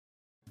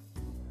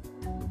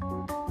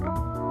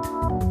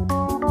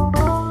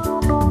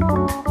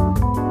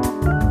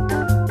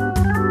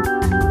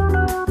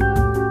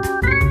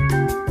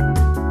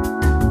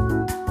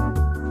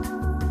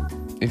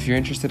If you're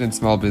interested in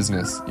small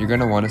business, you're going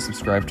to want to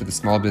subscribe to the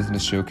Small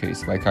Business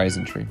Showcase by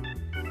Kaizen.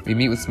 We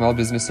meet with small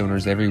business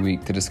owners every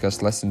week to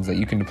discuss lessons that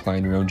you can apply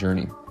in your own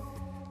journey.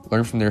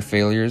 Learn from their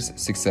failures,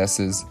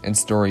 successes, and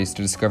stories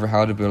to discover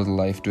how to build a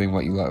life doing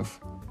what you love.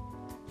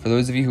 For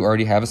those of you who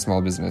already have a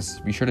small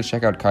business, be sure to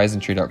check out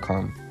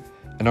kaizentree.com,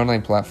 an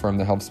online platform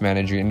that helps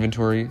manage your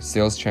inventory,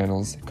 sales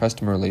channels,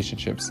 customer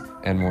relationships,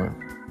 and more.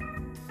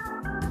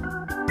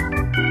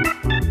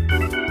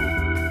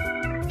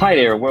 Hi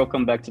there,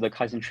 welcome back to the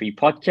Cousin Tree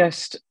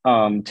podcast.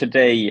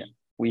 Today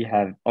we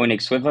have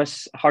Onyx with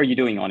us. How are you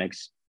doing,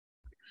 Onyx?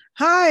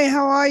 Hi,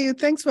 how are you?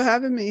 Thanks for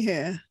having me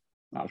here.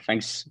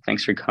 Thanks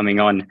for coming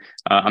on.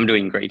 I'm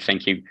doing great,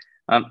 thank you.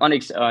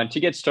 Onyx, to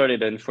get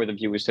started and for the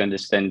viewers to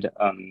understand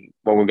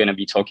what we're going to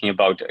be talking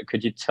about,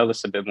 could you tell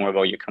us a bit more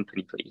about your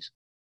company, please?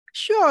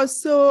 Sure.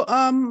 So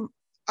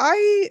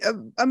I'm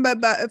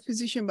a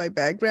physician by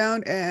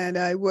background, and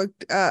I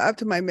worked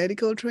after my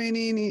medical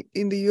training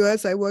in the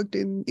US. I worked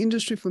in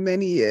industry for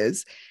many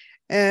years,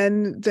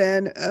 and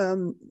then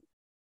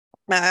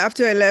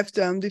after I left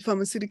the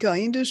pharmaceutical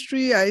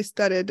industry, I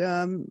started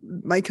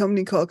my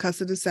company called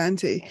Casa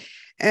Sante.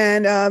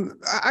 And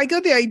I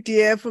got the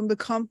idea from the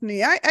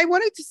company. I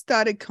wanted to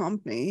start a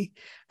company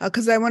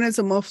because I wanted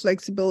some more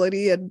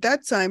flexibility. At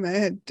that time, I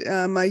had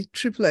my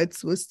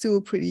triplets were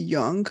still pretty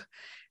young,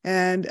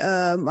 and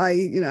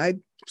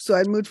so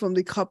I moved from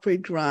the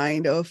corporate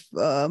grind of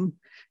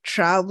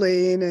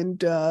traveling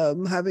and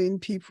having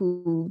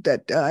people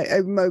that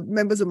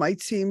members of my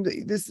team.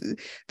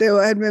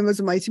 I had members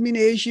of my team in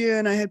Asia,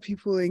 and I had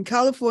people in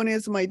California.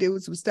 So my day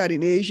would start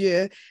in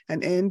Asia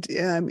and end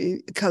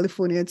in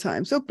California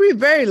time. So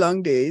very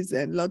long days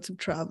and lots of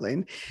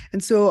traveling.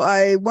 And so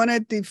I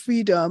wanted the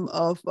freedom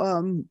of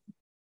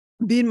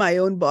being my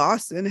own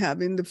boss and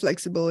having the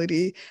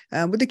flexibility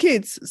with the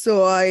kids.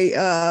 So I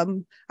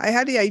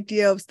had the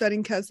idea of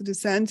starting Casa de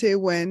Sante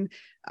when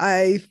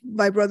my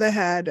brother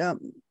had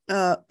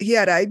he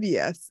had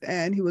IBS,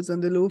 and he was on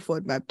the low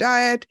FODMAP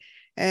diet.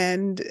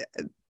 And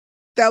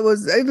that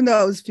was, even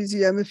though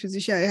I'm a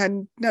physician, I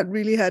had not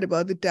really heard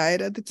about the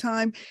diet at the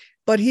time,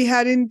 but he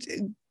hadn't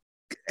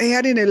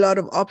a lot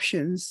of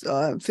options,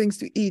 things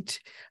to eat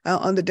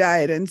on the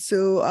diet. And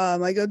so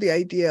I got the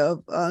idea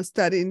of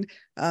starting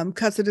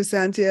Casa de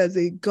Sante as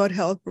a gut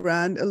health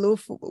brand,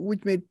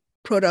 which made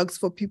products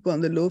for people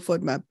on the low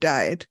FODMAP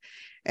diet.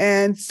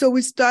 And so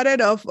we started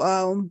off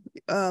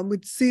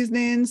with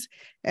seasonings,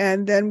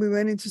 and then we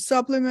went into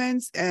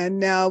supplements, and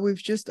now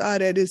we've just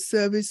added a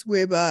service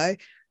whereby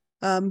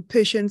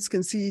patients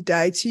can see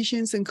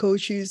dietitians and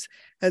coaches,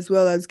 as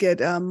well as get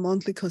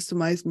monthly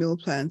customized meal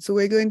plans. So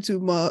we're going to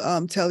more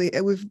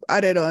we've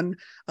added on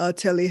a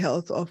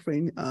telehealth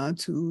offering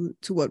to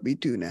what we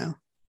do now.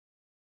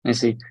 I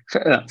see.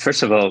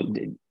 First of all,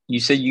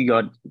 you said you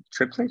got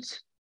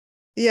triplets?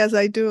 Yes,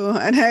 I do.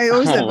 And I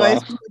always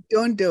advise people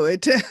don't do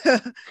it. So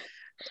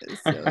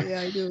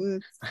yeah, I do.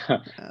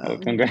 Well,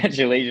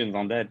 congratulations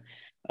on that.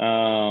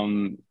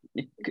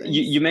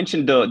 You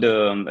mentioned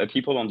the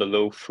people on the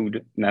low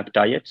FODMAP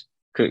diet.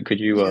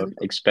 Could you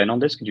expand on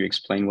this? Could you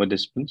explain what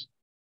this means?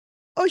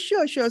 Oh,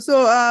 sure.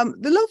 So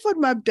the low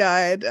FODMAP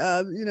diet,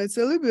 it's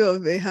a little bit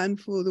of a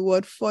handful, the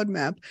word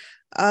FODMAP,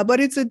 but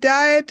it's a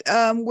diet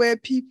where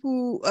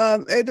people,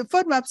 the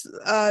FODMAPs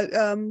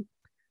are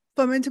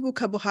fermentable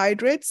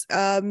carbohydrates.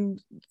 So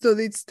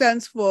it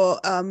stands for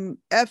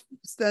F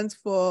stands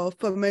for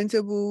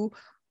fermentable,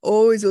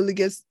 O is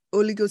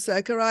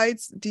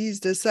oligosaccharides, D is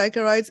the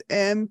saccharides,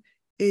 M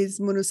is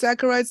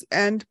monosaccharides,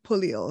 and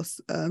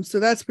polyols. So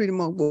that's pretty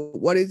much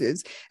what it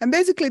is. And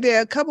basically, they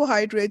are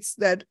carbohydrates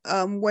that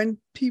when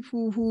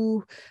people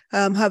who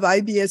have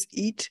IBS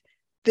eat,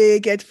 they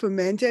get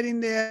fermented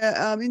in their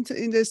in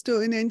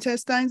the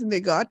intestines, in their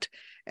gut.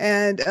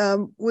 And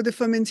with the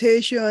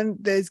fermentation,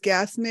 there's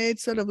gas made,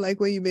 sort of like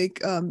when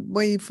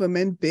you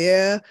ferment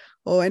beer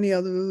or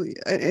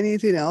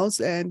anything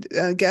else, and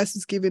gas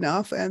is given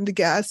off, and the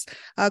gas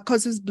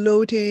causes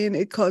bloating,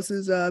 it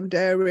causes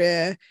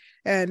diarrhea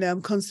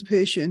and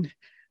constipation.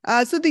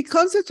 So the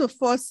concept of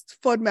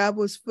FODMAP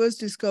was first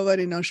discovered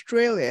in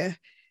Australia.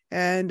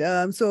 And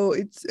so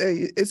it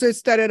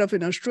started off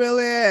in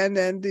Australia, and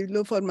then the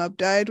low FODMAP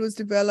diet was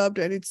developed,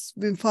 and it's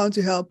been found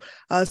to help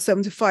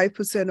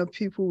 75% of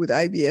people with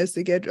IBS.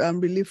 They get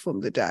relief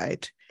from the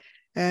diet.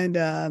 And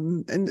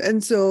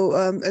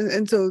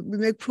so we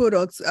make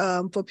products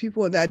for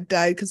people on that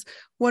diet, because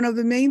one of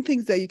the main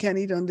things that you can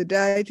eat on the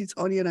diet is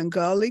onion and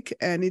garlic,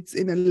 and it's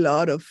in a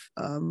lot of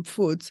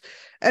foods.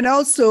 And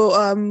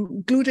also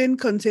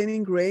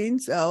gluten-containing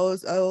grains are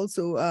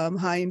also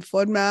high in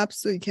FODMAP,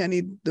 so you can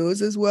eat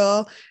those as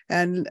well,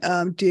 and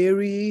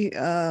dairy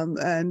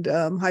and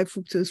high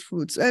fructose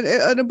fruits,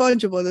 and a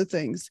bunch of other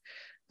things.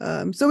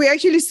 So we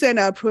actually send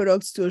our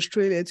products to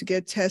Australia to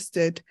get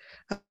tested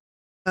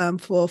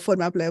for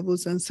FODMAP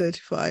levels and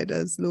certified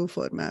as low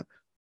FODMAP.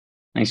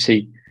 I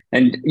see.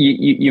 And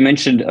you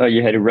mentioned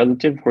you had a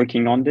relative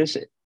working on this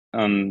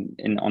on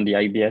the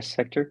IBS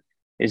sector.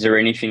 Is there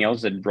anything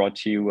else that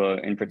brought you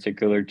in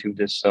particular to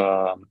this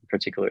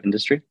particular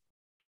industry?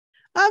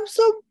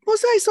 So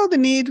mostly I saw the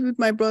need with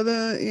my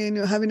brother in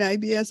having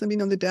IBS and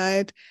being on the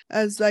diet.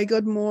 As I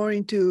got more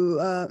into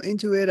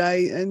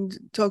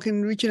it,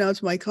 reaching out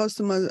to my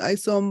customers, I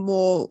saw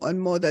more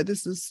and more that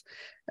this is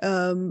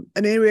an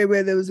area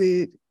where there was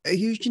a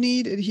huge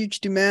need, a huge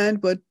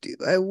demand, but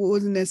I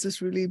wasn't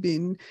necessarily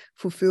being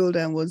fulfilled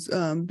and was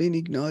being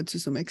ignored to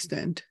some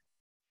extent.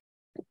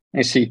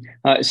 I see.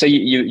 So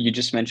you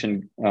just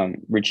mentioned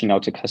reaching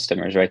out to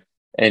customers, right?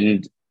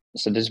 And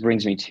so this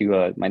brings me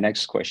to my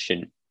next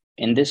question.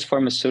 In this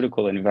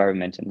pharmaceutical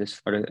environment, in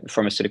this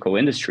pharmaceutical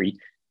industry,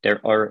 there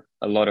are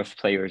a lot of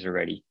players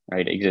already,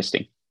 right,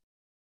 existing.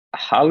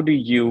 How do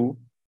you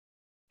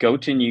go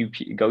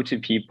to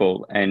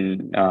people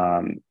and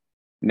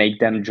make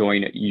them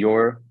join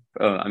your,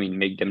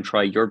 make them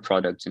try your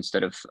products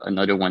instead of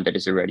another one that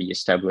is already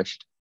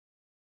established?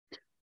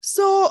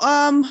 So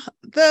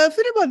the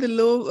thing about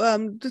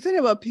the thing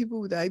about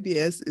people with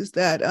IBS is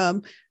that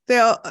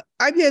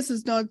IBS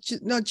is not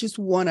just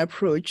one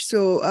approach.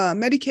 So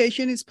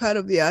medication is part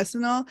of the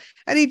arsenal,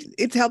 and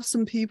it helps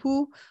some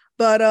people,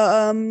 but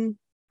a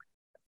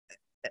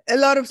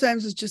lot of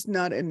times it's just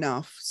not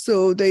enough.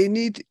 So they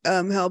need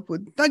help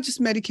with not just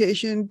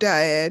medication,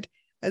 diet,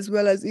 as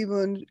well as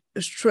even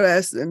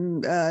stress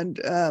and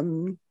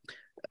the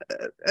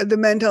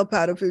mental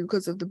part of it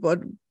because of the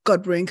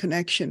gut-brain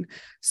connection.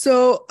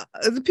 So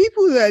the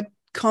people that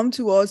come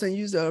to us and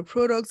use our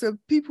products are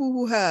people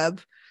who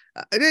have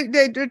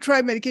they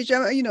try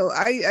medication. I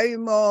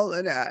am all,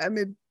 and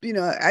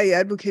I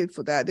advocate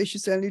for that. They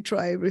should certainly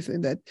try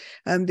everything that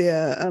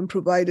their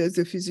providers,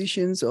 the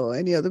physicians, or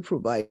any other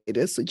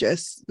providers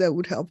suggest that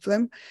would help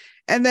them.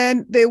 And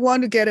then they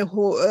want to get a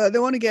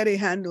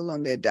handle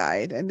on their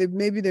diet, and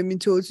maybe they've been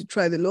told to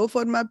try the low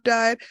FODMAP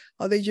diet,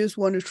 or they just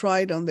want to try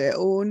it on their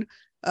own.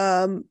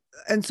 And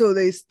so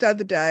they start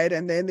the diet,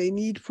 and then they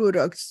need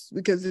products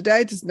because the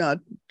diet is not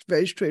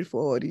very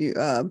straightforward. They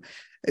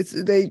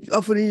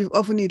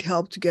often need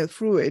help to get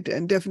through it,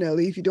 and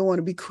definitely if you don't want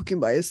to be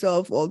cooking by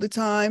yourself all the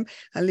time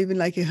and living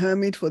like a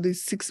hermit for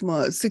these 6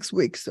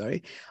 weeks,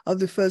 of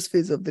the first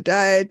phase of the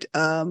diet,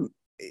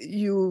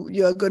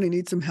 you're going to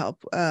need some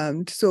help.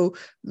 So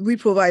we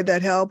provide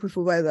that help. We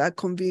provide that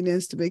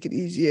convenience to make it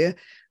easier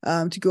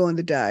to go on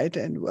the diet,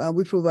 and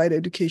we provide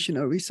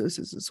educational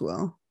resources as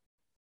well.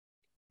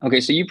 Okay,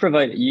 so you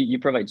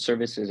provide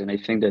services, and I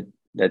think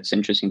that's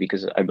interesting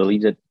because I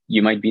believe that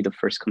you might be the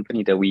first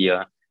company that we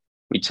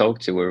talk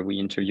to or we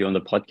interview on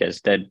the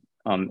podcast that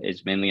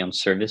is mainly on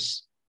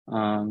service,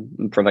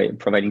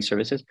 providing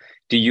services.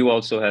 Do you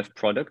also have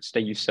products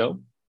that you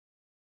sell?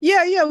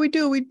 Yeah, we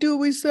do.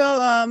 We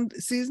sell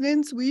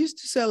seasonings. We used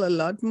to sell a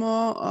lot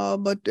more,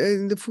 but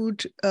in the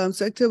food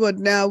sector. But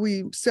now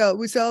we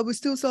still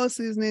sell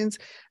seasonings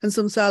and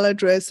some salad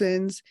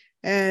dressings,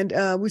 and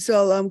we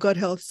sell gut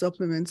health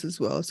supplements as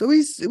well. So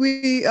we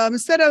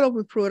started off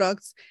with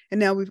products,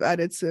 and now we've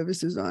added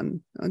services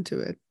onto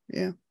it.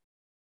 Yeah.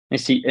 I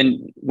see.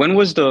 And when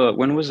was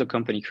the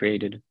company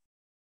created?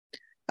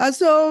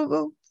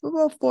 So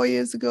about 4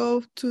 years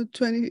ago to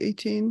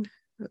 2018.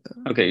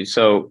 Okay,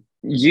 so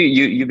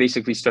you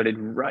basically started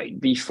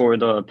right before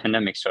the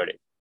pandemic started,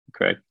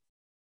 correct?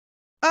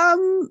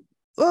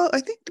 Well, I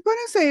think when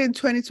I say in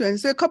 2020,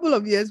 so a couple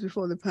of years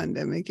before the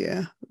pandemic,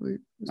 yeah.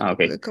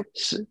 Okay.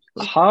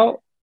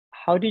 How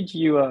did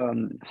you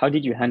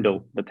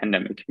handle the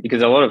pandemic?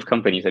 Because a lot of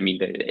companies, I mean,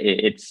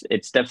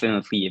 it's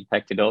definitely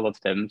impacted all of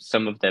them.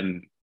 Some of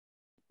them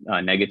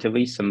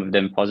negatively, some of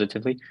them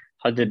positively.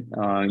 How did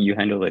you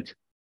handle it?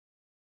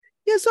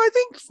 Yeah, so I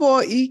think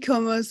for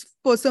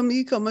some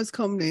e-commerce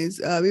companies,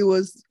 it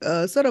was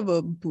sort of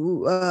a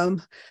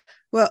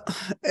well,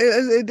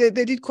 they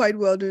did quite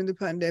well during the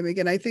pandemic,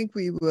 and I think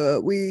we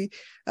did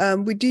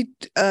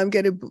get I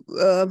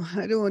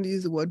don't want to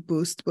use the word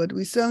boost, but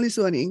we certainly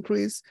saw an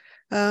increase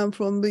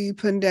from the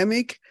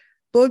pandemic,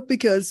 both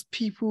because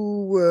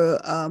people were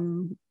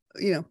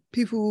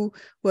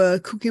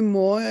cooking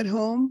more at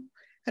home,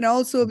 and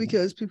also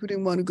because people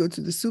didn't want to go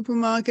to the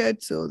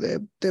supermarket, so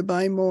they're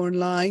buying more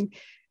online.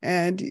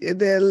 And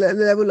their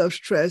level of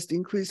stress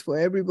increased for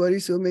everybody.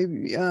 So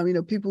maybe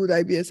people with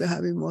IBS are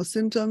having more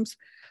symptoms.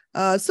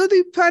 So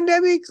the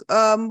pandemic,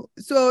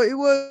 so it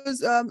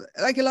was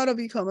like a lot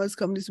of e-commerce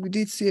companies, we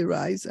did see a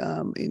rise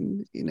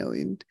in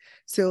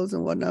sales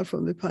and whatnot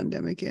from the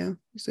pandemic. Yeah,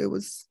 so it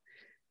was.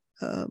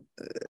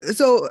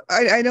 So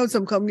I know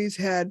some companies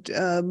had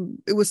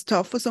it was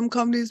tough for some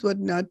companies, but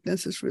not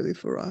necessarily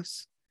for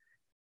us.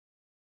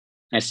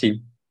 I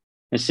see.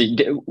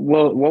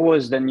 Well, what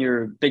was then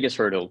your biggest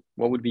hurdle?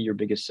 What would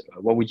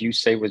you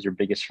say was your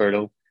biggest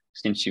hurdle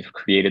since you've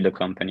created the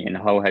company, and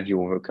how have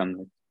you overcome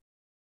it?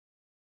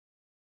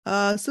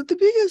 So the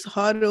biggest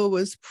hurdle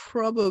was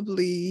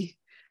probably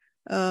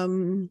a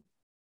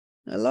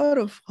lot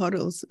of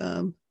hurdles.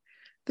 The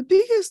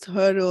biggest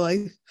hurdle,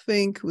 I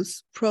think,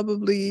 was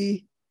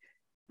probably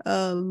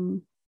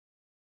maybe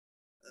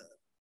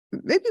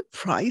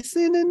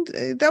pricing, and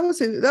that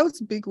was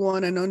a big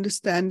one, and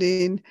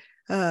understanding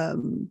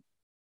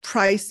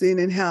pricing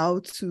and how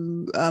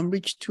to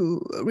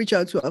reach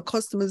out to our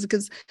customers,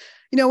 because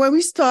when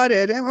we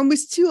started, and when we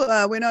still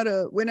are, we're not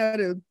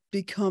a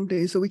big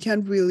company, so we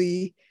can't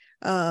really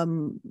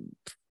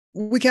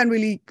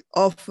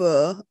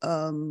offer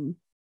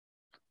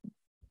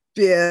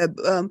bare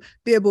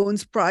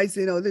bones price.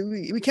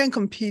 We can't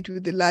compete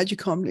with the larger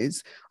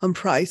companies on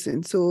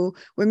pricing. So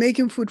we're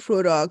making food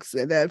products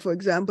that, for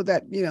example,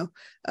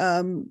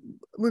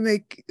 we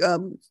make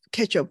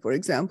ketchup, for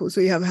example.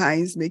 So you have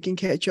Heinz making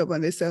ketchup,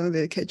 and they're selling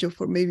their ketchup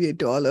for maybe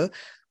 $1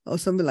 or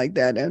something like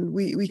that. And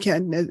we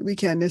can't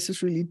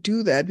necessarily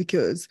do that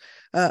because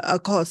our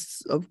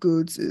costs of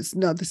goods is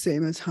not the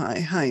same as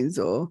Heinz,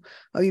 or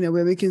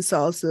we're making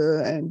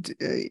salsa, and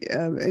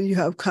you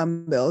have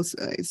Campbell's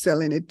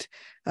selling it,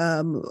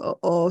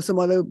 or some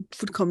other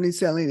food companies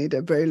selling it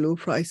at very low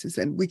prices,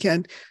 and we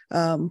can't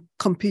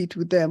compete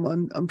with them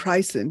on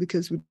pricing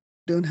because we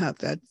don't have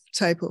that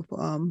type of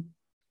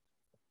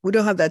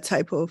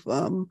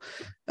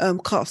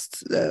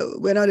costs.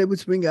 We're not able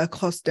to bring our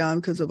costs down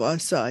because of our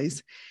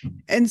size.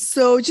 And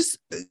so just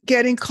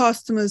getting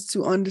customers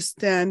to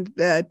understand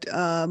that,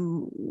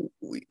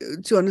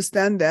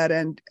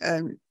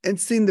 and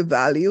seeing the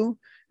value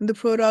in the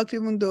product,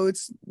 even though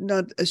it's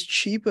not as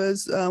cheap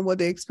as what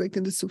they expect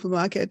in the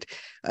supermarket.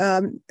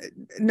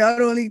 Not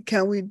only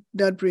can we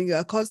not bring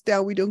our costs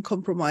down, we don't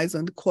compromise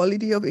on the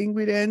quality of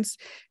ingredients,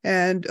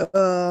 and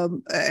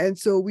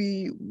so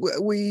we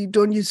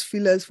don't use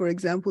fillers, for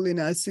example, in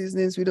our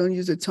seasonings. We don't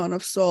use a ton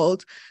of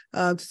salt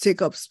to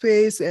take up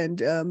space and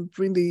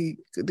bring the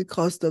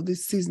cost of the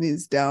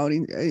seasonings down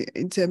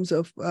in terms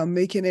of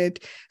making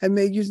it and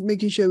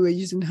making sure we're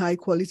using high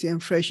quality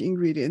and fresh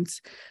ingredients.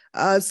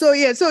 So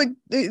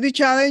the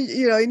challenge,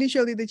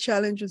 initially the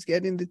challenge was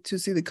getting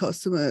getting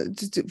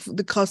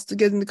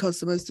the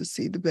customers to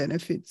see the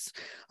benefits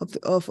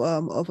of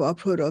our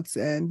products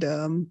and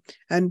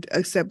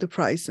accept the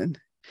pricing.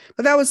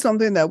 But that was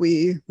something that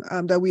we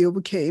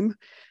overcame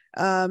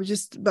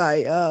just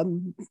by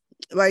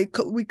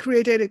we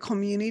created a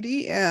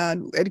community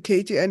and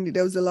educated, and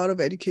there was a lot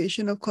of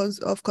education of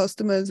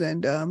customers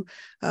and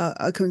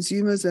our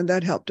consumers, and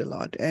that helped a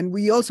lot. And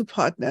we also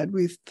partnered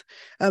with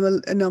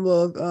a number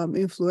of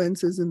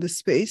influencers in the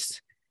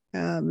space,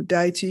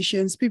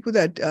 dietitians, people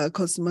that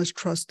customers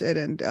trusted,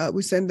 and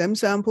we sent them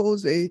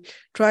samples. They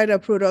tried our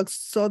products,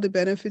 saw the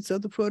benefits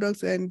of the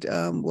products, and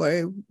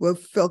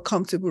felt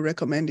comfortable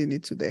recommending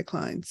it to their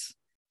clients.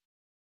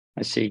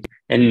 I see.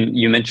 And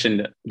you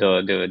mentioned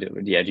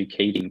the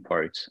educating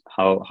part.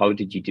 How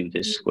did you do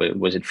this?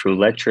 Was it through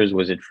lectures?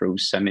 Was it through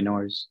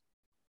seminars?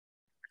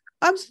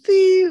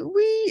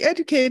 We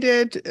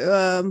educated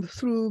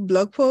through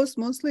blog posts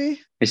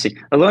mostly. I see.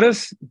 A lot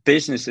of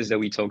businesses that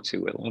we talk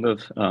to, a lot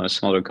of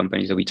smaller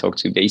companies that we talk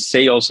to, they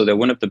say also that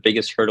one of the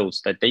biggest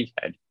hurdles that they've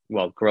had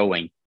while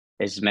growing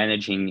is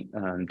managing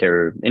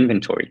their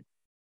inventory.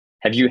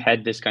 Have you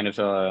had this kind of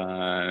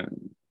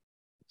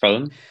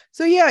problem?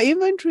 So yeah,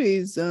 inventory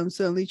is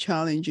certainly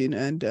challenging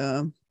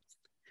and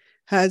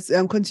has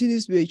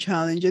continues to be a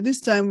challenge. At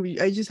this time,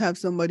 I just have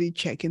somebody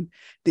checking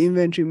the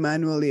inventory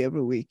manually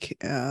every week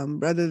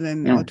rather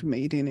than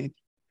automating it.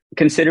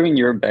 Considering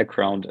your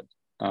background,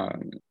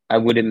 I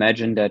would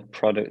imagine that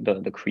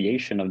the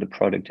creation of the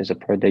product is a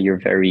part that you're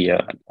very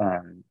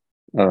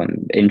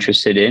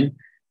interested in.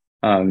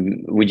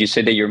 Would you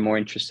say that you're more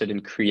interested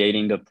in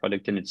creating the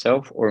product in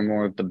itself, or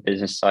more of the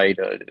business side,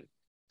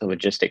 the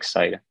logistics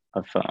side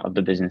of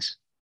the business?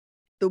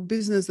 The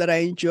business that I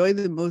enjoy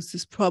the most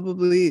is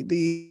probably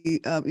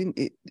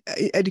the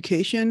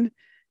education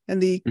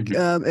and the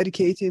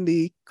educating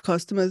the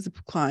customers, the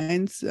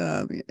clients.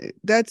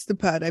 That's the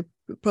part I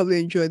probably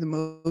enjoy the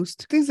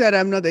most. Things that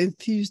I'm not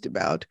enthused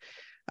about,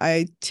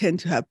 I tend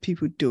to have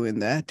people doing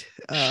that.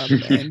 So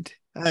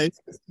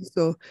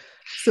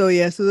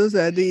those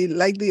are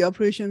the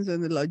operations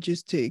and the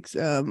logistics.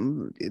 I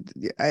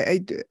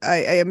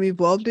am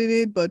involved in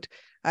it, but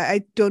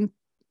I don't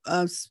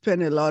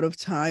spend a lot of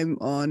time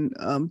on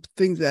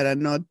things that are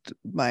not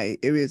my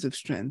areas of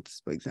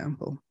strength, for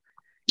example.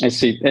 I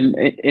see. And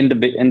in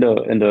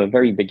the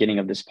very beginning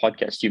of this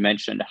podcast, you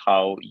mentioned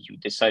how you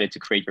decided to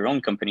create your own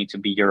company, to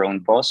be your own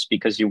boss,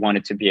 because you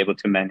wanted to be able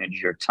to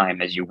manage your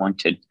time as you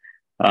wanted.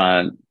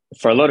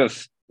 For a lot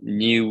of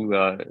new,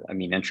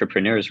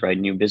 entrepreneurs, right?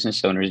 New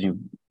business owners, new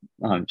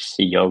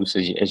CEOs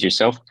as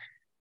yourself,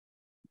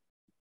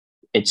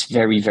 it's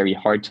very, very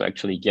hard to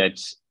actually get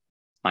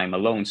time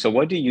alone. So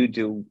what do you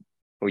do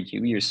for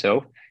you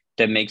yourself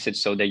that makes it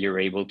so that you're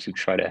able to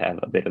try to have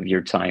a bit of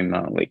your time,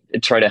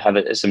 try to have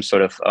some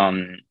sort of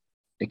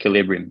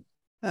equilibrium?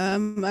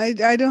 I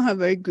don't have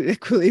very good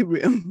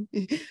equilibrium.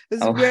 The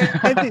great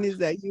thing is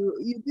that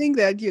you think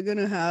that you're going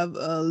to have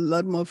a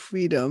lot more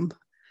freedom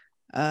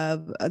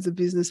as a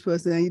business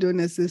person, and you don't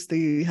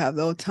necessarily have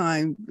all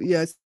time.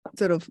 You're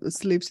sort of a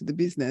slave to the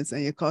business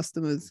and your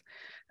customers.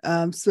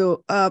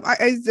 So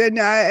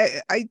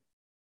I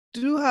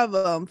do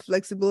have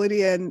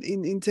flexibility, and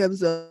in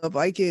terms of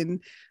I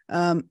can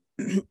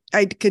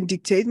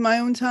dictate my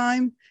own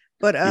time,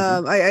 but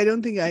I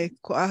don't think I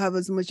have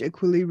as much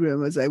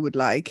equilibrium as I would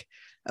like.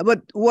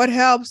 But what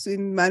helps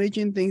in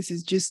managing things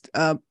is just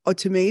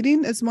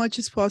automating as much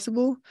as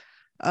possible,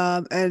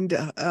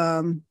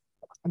 and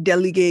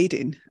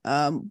delegating.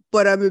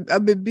 But I'm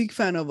a big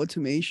fan of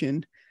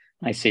automation.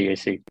 I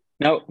see.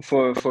 Now,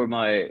 for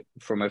my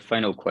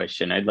final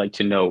question, I'd like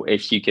to know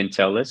if you can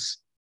tell us,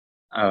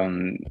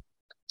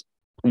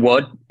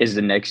 what is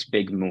the next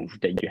big move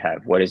that you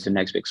have? What is the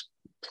next big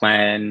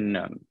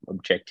plan,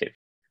 objective?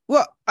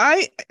 Well,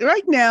 right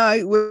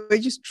now we're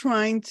just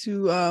trying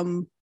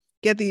to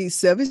get the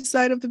service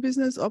side of the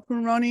business up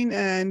and running,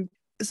 and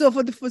so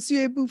for the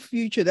foreseeable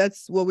future,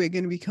 that's what we're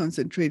going to be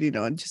concentrating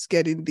on, just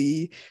getting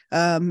the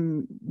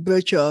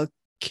virtual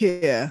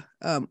care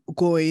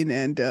going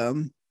and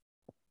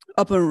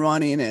up and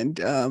running,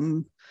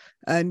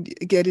 and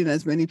getting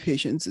as many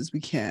patients as we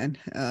can.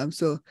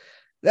 So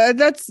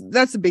that's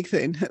a big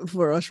thing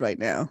for us right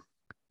now.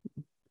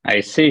 I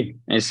see.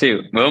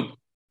 Well,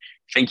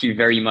 thank you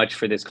very much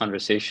for this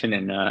conversation,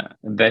 and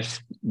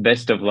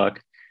best of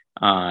luck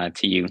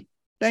to you.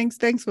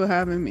 Thanks for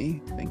having me.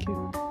 Thank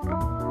you.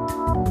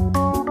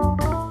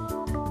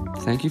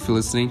 Thank you for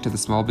listening to the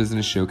Small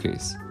Business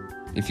Showcase.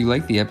 If you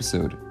liked the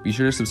episode, be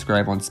sure to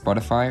subscribe on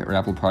Spotify or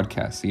Apple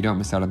Podcasts so you don't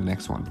miss out on the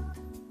next one.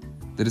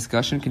 The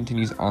discussion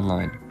continues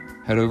online.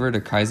 Head over to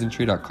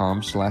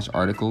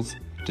kaizentree.com/articles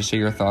to share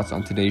your thoughts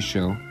on today's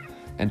show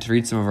and to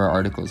read some of our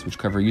articles which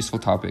cover useful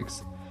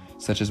topics,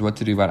 such as what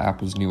to do about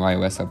Apple's new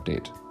iOS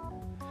update.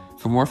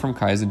 For more from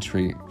Kaizen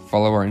Tree,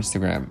 follow our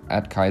Instagram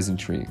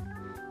 @KaizenTree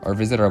or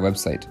visit our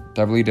website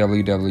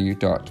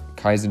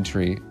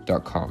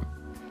www.kaizentree.com.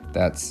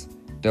 That's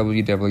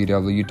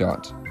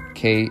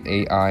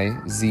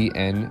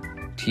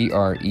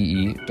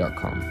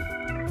www.kaizentree.com.